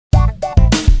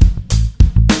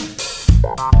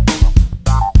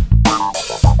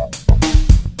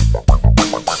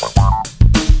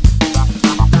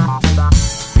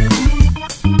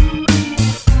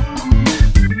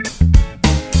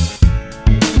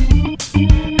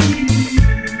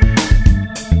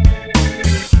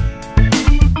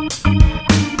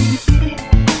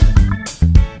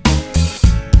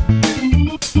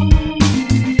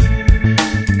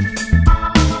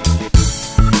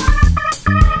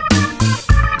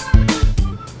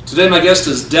Today my guest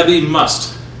is Debbie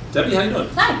Must. Debbie, how you doing?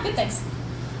 Hi, good, thanks.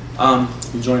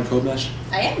 Enjoying CodeMesh?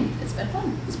 I am. It's been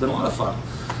fun. It's been a lot of fun.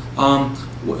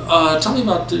 Tell me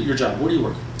about your job. Where do you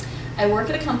work? I work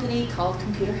at a company called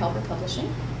Computer Helper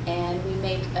Publishing, and we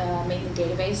make a maintenance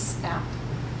database app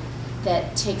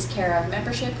that takes care of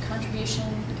membership,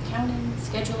 contribution, accounting,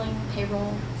 scheduling,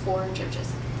 payroll for churches.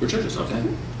 For churches, okay.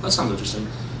 Mm-hmm. That sounds interesting.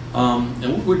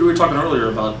 And we were talking earlier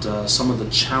about some of the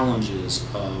challenges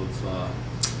of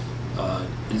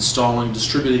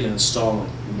distributing and installing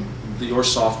your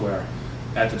software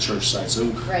at the church site. So,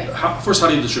 first, how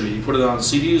do you distribute? You put it on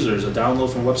CDs, or is it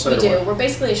download from a website? We do. We're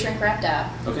basically a shrink-wrapped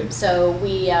app. Okay. So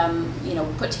we,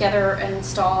 put together and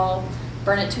install,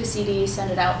 burn it to a CD,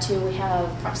 send it out to. We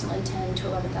have approximately 10 to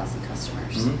 11,000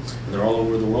 customers. Mm-hmm. And they're all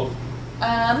over the world.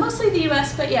 Mostly the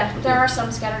U.S., but yeah, there are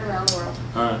some scattered around the world.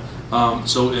 All right.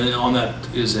 So on that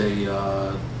is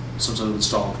some sort of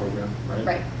installing program, right?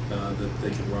 Right. That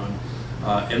they can run.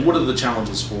 And what are the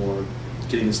challenges for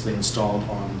getting this thing installed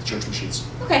on the church machines?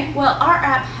 Okay. Well, our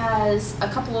app has a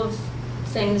couple of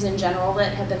things in general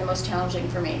that have been the most challenging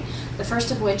for me. The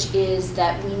first of which is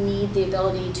that we need the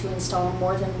ability to install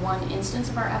more than one instance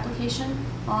of our application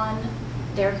on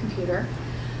their computer.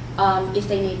 If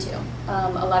they need to.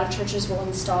 A lot of churches will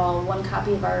install one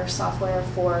copy of our software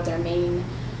for their main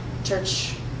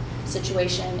church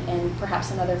situation and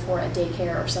perhaps another for a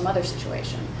daycare or some other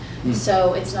situation.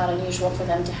 So it's not unusual for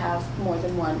them to have more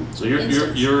than one So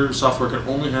your software can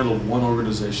only handle one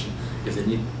organization. If they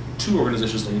need two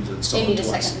organizations, they need to install it twice. They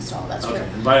need a second install, that's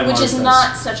true. Which is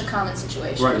not such a common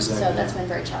situation. Right, exactly. So that's been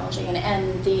very challenging.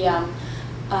 And the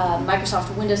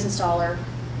Microsoft Windows installer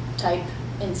type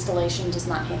installation does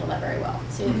not handle that very well.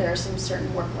 So there are some certain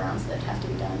workarounds that have to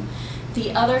be done.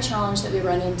 The other challenge that we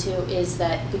run into is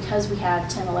that because we have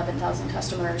 10, 11,000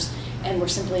 customers and we're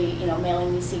simply,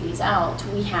 mailing these CDs out,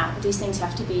 these things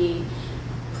have to be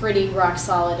pretty rock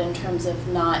solid in terms of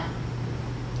not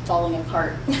falling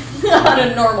apart on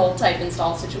a normal type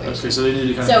install situation. Okay, so they need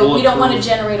to kind of So we don't want to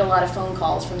generate a lot of phone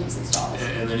calls from these installs.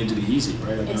 And they need to be easy,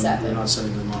 right? Exactly. You're not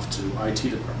sending them off to IT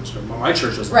departments. My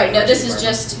church doesn't. Right. No, this is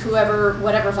just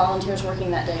whatever volunteers working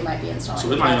that day might be installing. So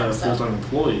they might have a full-time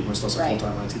employee, much less a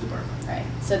full-time IT department. Right.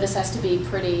 So this has to be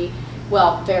very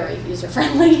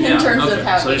user-friendly in terms of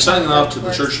how. So you're sending it off to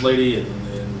the church lady in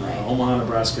Omaha,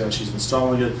 Nebraska. She's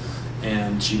installing it,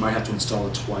 and she might have to install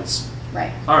it twice.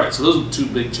 Right. All right. So those are two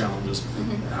big challenges.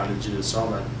 How did you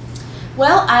solve that?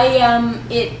 Well,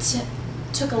 it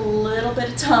took a little bit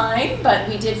of time, but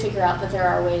we did figure out that there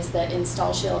are ways that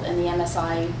InstallShield and the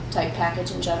MSI type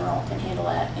package in general can handle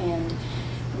that. And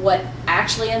what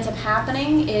actually ends up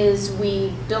happening is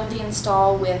we build the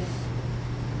install with,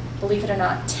 believe it or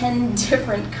not, 10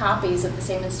 different copies of the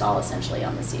same install essentially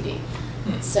on the CD.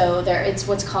 So it's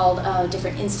what's called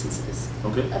different instances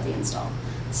of the install.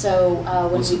 So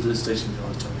what's the distinction you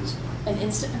want to tell me? An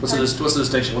instant. What's the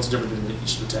distinction? What's the difference between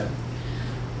each of the 10?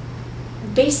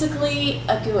 Basically,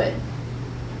 a GUID.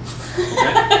 Okay.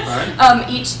 All right.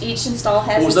 Each install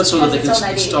has. Was that so that they can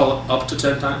can install it up to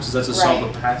 10 times? Is that to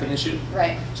solve the pathing issue?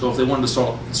 Right. So if they wanted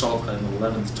to install it an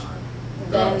 11th time,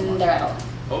 then they're at 11.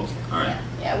 Okay. All right.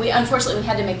 Yeah. We unfortunately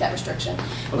had to make that restriction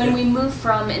when we moved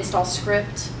from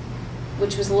InstallScript,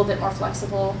 which was a little bit more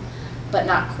flexible, but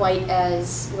not quite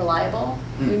as reliable.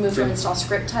 We moved from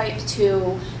InstallScript type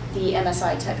to the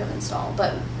MSI type of install.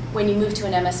 But when you move to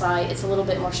an MSI, it's a little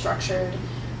bit more structured.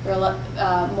 There are a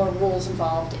lot more rules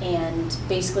involved, and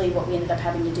basically what we ended up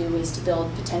having to do is to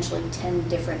build potentially 10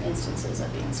 different instances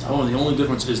of the install. Oh, and the only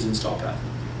difference is the install path.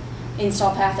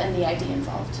 Install path and the ID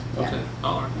involved. Okay. Yeah.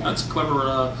 All right. That's a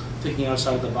clever thinking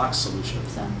outside of the box solution.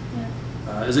 So,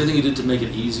 yeah. Is there anything you did to make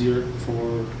it easier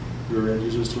for your end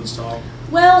users to install?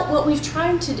 Well, what we've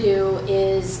tried to do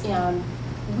is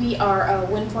we are a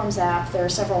WinForms app. There are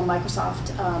several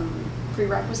Microsoft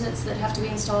prerequisites that have to be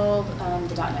installed,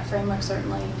 the .NET framework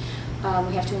certainly.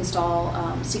 We have to install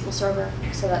SQL Server,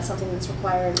 so that's something that's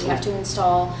required. We have to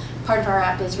install, part of our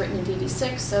app is written in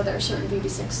VB6, so there are certain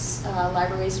VB6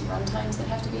 libraries and runtimes that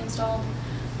have to be installed.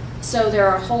 So there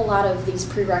are a whole lot of these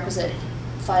prerequisite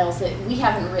files that we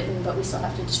haven't written, but we still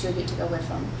have to distribute to go with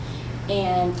them.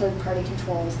 And third-party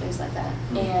controls, things like that.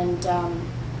 And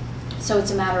so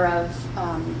it's a matter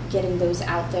of getting those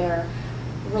out there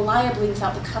reliably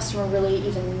without the customer really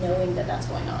even knowing that that's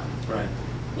going on. Right.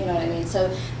 You know what I mean?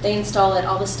 So they install it,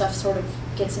 all this stuff sort of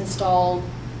gets installed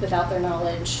without their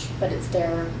knowledge, but it's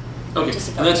there. Okay,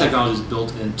 and that technology is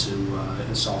built into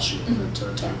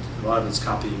InstallShield. A lot of it's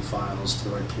copying files to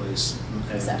the right place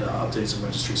and updating some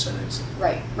registry settings.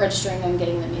 Right, registering them,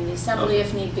 getting them in the assembly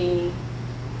if need be.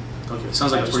 Okay, it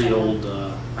sounds like a pretty old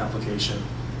application.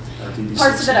 VB6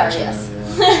 Parts of it are, version,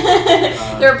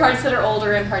 yes. There are parts that are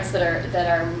older and parts that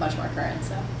are much more current.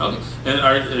 So. Okay. And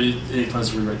are any plans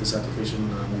to rewrite this application?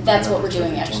 That's what we're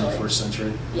doing, actually. 21st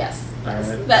century. Yes. All Yes.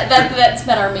 right. That's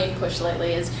been our main push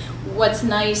lately. Is what's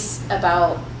nice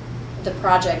about the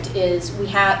project is we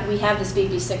have this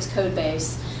VB6 code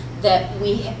base that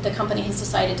the company has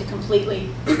decided to completely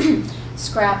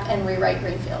scrap and rewrite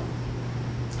Greenfield.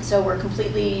 So we're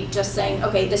completely just saying,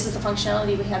 okay, this is the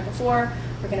functionality we had before.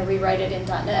 We're going to rewrite it in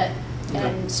 .NET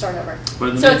and start over.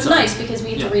 So it's nice because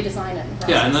we have to redesign it. In the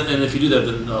yeah, and if you do that,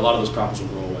 then a lot of those problems will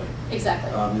go away.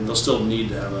 Exactly. They'll still need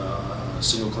to have a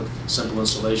single-click, simple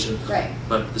installation. Right.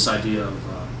 But this idea of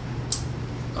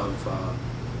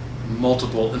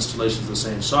multiple installations of the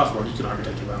same software, you can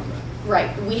architect around that.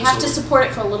 Right. We have to support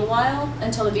it for a little while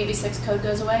until the VB6 code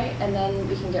goes away, and then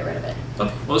we can get rid of it.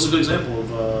 Okay. Well, this is a good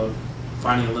example of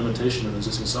finding a limitation of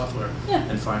existing software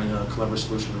and finding a clever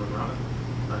solution to work around it.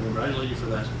 I congratulate you for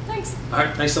that. Thanks. All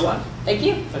right. Thanks a lot. Thank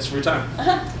you. Thanks for your time.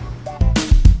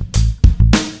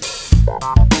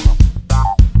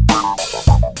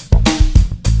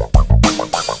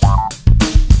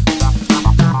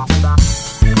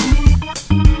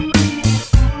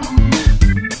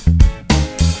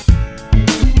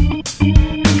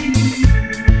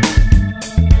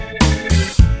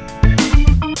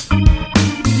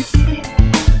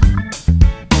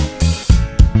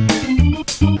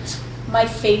 My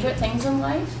favorite things in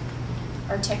life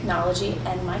are technology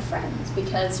and my friends,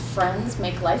 because friends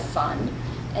make life fun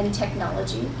and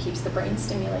technology keeps the brain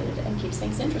stimulated and keeps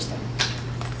things interesting.